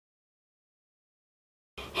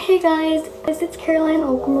Hey guys, it's 𝓫𝓮𝓪𝓾𝓽𝓵.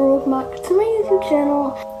 Welcome back to my YouTube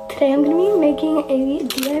channel. Today I'm going to be making a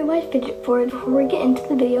DIY fidget board. Before we get into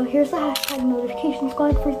the video, here's the hashtag notification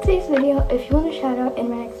squad for today's video. If you want a shout out in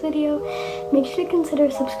my next video, make sure to consider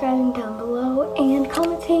subscribing down below and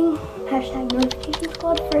commenting hashtag notification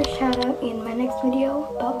squad for a shout out in my next video.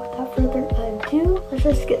 But without further ado, let's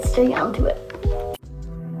just get straight onto it.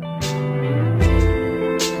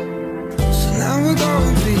 So now we're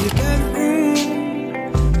going to your bedroom.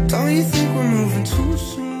 Don't you think we're moving too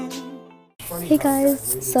soon? Hey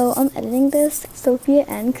guys, so I'm editing this. Sophia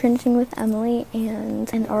and Cringing with Emily and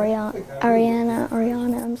Ariana,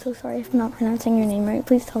 I'm so sorry if I'm not pronouncing your name right.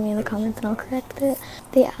 Please tell me in the comments and I'll correct it.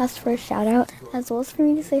 They asked for a shout out as well as for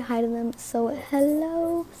me to say hi to them. So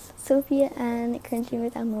hello, Sophia and Cringing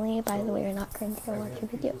with Emily. By the way, you're not cringy, I watch your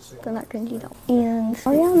videos. They're not cringy though. And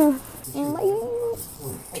Ariana. And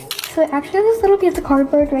so I actually have this little piece of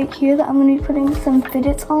cardboard right here that I'm going to be putting some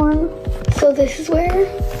fidgets on. So this is where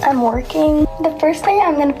I'm working. The first thing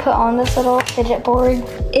I'm going to put on this little fidget board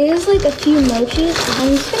is like a few mochis.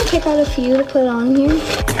 I'm just going to pick out a few to put on here.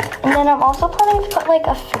 And then I'm also planning to put like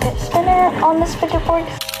a fidget spinner on this fidget board.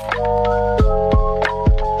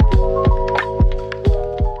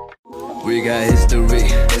 We got history.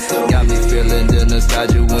 Got me feeling the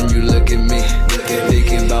nostalgia when you look at me.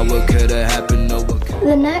 Thinking about what could have happened.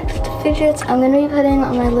 The next fidgets I'm going to be putting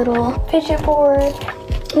on my little fidget board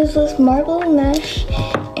is this marble mesh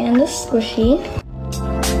and this squishy.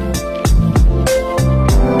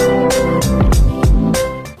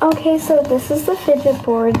 Okay, so this is the fidget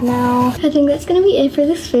board now. I think that's going to be it for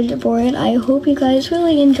this fidget board. I hope you guys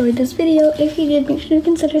really enjoyed this video. If you did, make sure to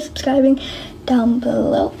consider subscribing down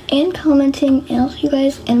below and commenting. And I'll see you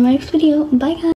guys in my next video. Bye guys.